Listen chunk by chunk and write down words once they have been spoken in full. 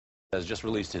has just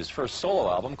released his first solo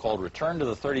album called Return to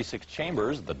the 36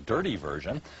 Chambers, the dirty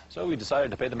version. So we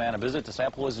decided to pay the man a visit to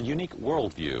sample his unique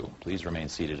worldview. Please remain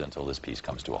seated until this piece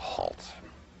comes to a halt.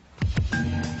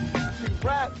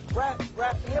 Rap,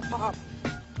 hip-hop,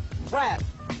 rap.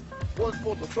 One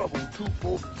for the trouble, two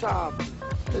for the time.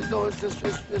 You know, it's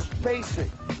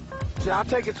basic. See, I'll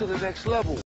take it to the next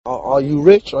level. Are you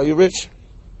rich? Are you rich?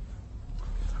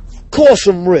 Of course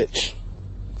I'm rich.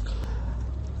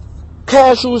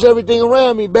 Cash rules everything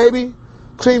around me, baby.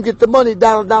 Cream get the money,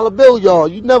 dollar bill, y'all.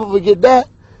 You never forget that.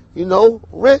 You know,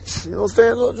 rich. You know what I'm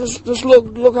saying? Look, just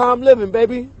look how I'm living,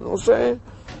 baby. You know what I'm saying?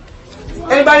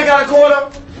 Anybody got a quarter?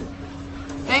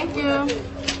 Thank you.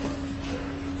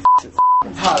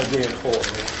 I'm tired of being poor,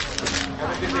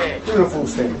 man. Do the food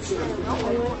stamps.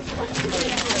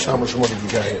 How much money you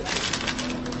got here?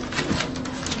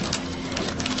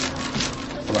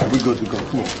 All right, we good to go.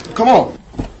 Come on. Come on.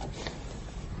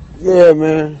 Yeah,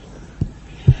 man.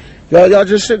 Y'all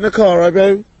just sit in the car, right,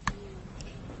 baby?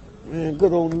 Man,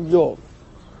 good old New York.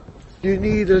 You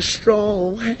need a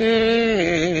strong hand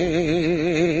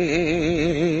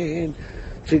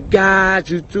to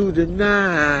guide you through the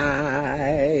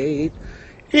night.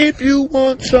 If you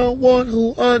want someone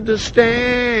who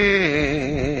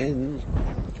understands,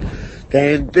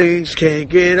 then things can't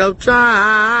get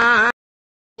uptight.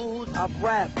 I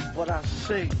rap, but I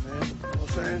sing, man. You know what I'm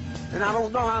saying? And I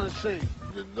don't know how to sing.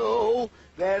 You know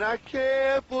that I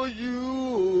care for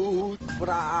you, but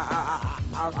I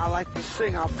like to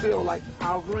sing. I feel like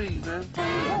Al Green, man.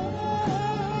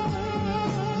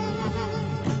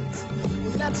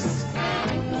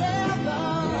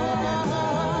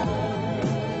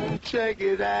 Check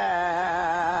it out.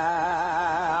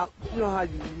 You know how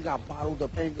you got bottled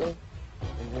up anger,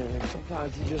 and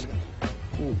sometimes you just got,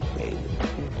 ooh, baby.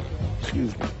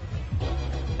 Excuse me.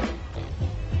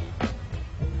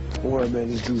 Don't worry, man,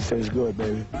 this juice tastes good,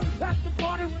 baby. That's the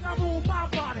party when I move my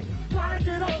body. Try to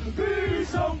get up and be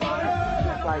somebody.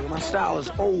 Like, my style is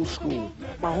old school.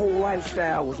 My whole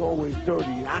lifestyle was always dirty.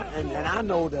 And I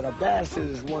know that a bastard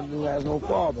is one who has no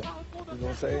father. You know what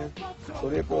I'm saying? So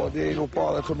therefore, there ain't no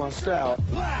father to my style.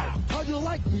 How you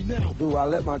like me now? Do I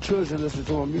let my children listen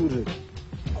to my music?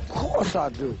 Of course I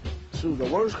do. Shoot, the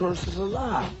worst curse is a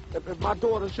lie. If my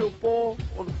daughter should fall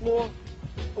on the floor,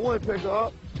 I wouldn't pick her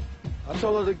up. I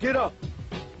told her to get up,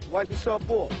 wipe yourself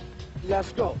off.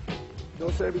 Let's go. You know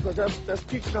what I'm saying? Because that's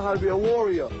teaching her how to be a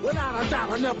warrior. Without a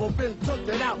doubt, I never been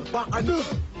taken out by a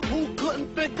nigga who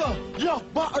couldn't figure, yo,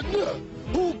 by a nigga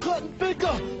who couldn't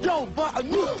figure, yo, by a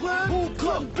nigga who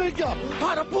couldn't figure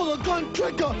how to pull a gun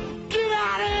trigger. Get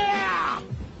out of here!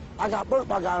 I got burnt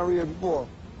by gonorrhea before.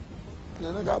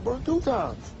 And I got burnt 2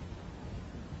 times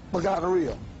by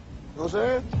gonorrhea. You know what I'm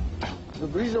saying? The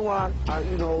reason why I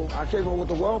came up with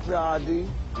the welfare ID,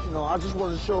 I just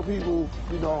want to show people,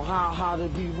 how to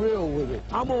be real with it.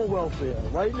 I'm on welfare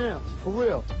right now, for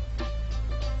real.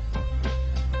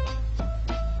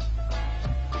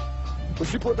 But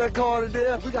she put that card in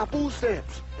there, we got food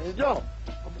stamps. And yo,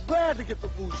 I'm glad to get the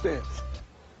food stamps.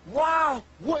 Why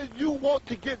wouldn't you want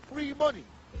to get free money?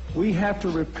 We have to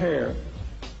repair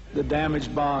the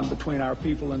damaged bond between our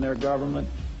people and their government,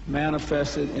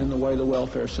 manifested in the way the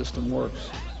welfare system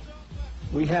works.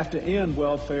 We have to end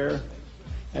welfare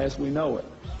as we know it.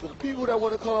 For the people that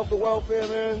want to call up the welfare,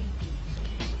 man,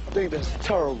 I think that's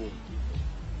terrible.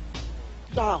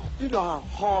 Now, you know how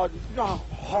hard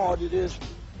it is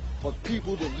for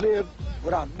people to live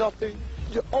without nothing.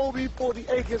 You owe me 40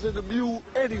 acres and a mule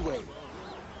anyway.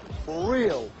 For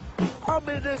real. I'm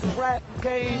in this rap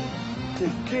game to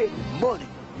get money.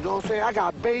 You know what I'm saying? I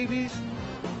got babies.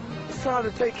 It's time to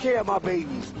take care of my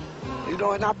babies.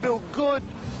 And I feel good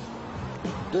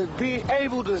to be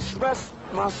able to express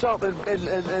myself and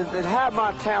have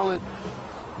my talent,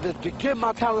 to give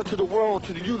my talent to the world,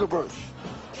 to the universe,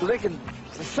 so they can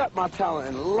accept my talent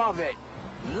and love it.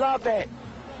 Love it.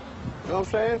 You know what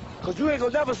I'm saying? Because you ain't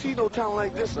gonna never see no talent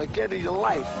like this again in your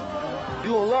life.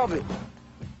 You gonna love it.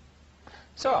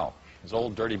 So, is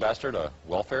old dirty bastard a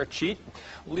welfare cheat?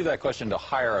 We'll leave that question to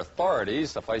higher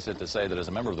authorities. Suffice it to say that as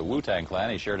a member of the Wu-Tang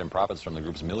clan, he shared in profits from the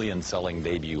group's million-selling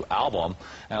debut album.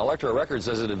 And Elektra Records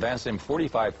says it advanced him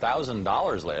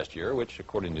 $45,000 last year, which,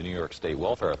 according to New York State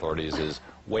welfare authorities, is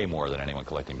way more than anyone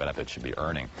collecting benefits should be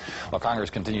earning. While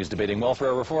Congress continues debating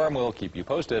welfare reform, we'll keep you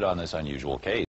posted on this unusual case.